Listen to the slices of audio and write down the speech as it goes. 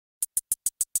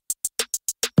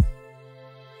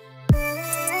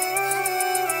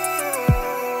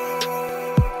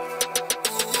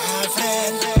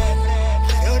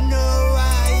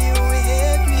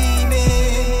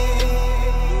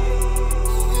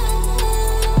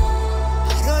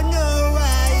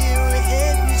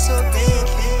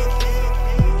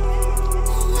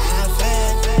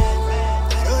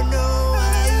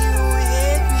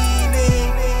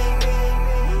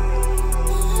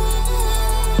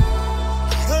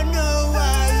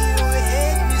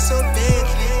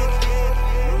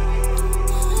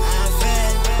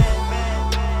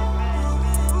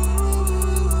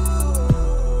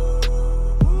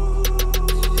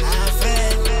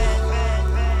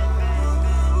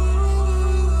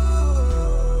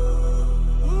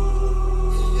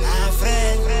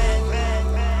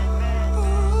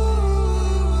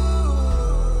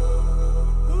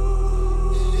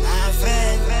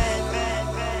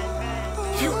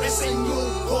as a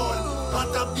newborn,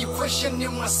 but I be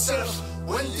questioning myself.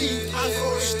 When did I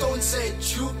throw stones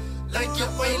at you? Like a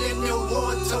oil and the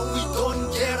water, we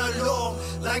don't get along.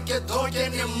 Like a dog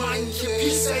and a monkey,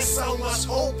 pieces I was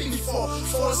hoping for.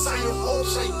 Foresight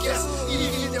hopes, I guess,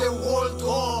 even the world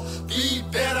war be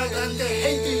better than the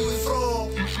hate we throw.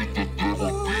 Even the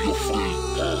devil be afraid.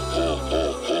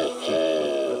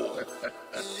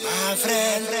 My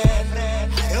friend,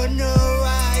 I don't know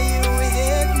why you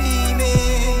hate me, man.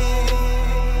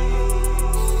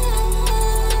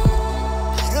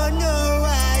 I don't know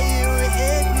why you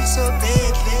hate me so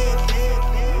badly.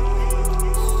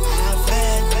 My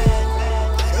friend,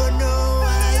 I don't know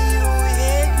why you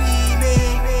hate me,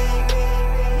 man.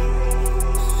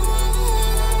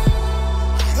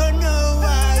 I don't know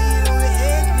why you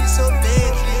hate me so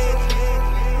badly.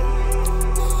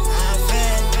 My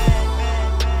friend.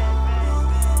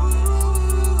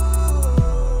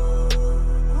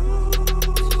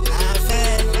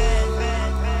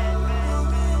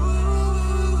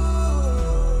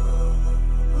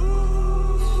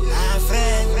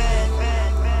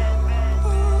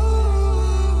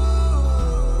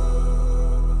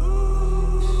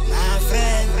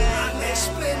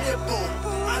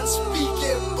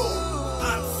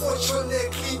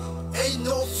 Unfortunately, ain't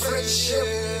no friendship.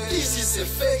 This is a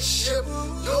fake ship.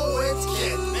 No words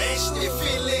can match the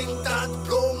feeling that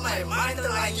blow my mind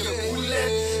like a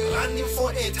bullet running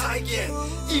for a target.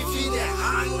 Even a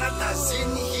hunger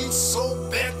doesn't hit so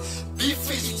bad. Beef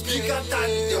is bigger than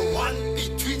the one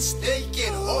between snake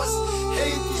and horse.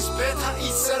 Hate is better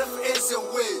itself as a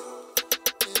way.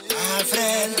 My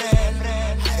friend,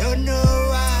 I don't know.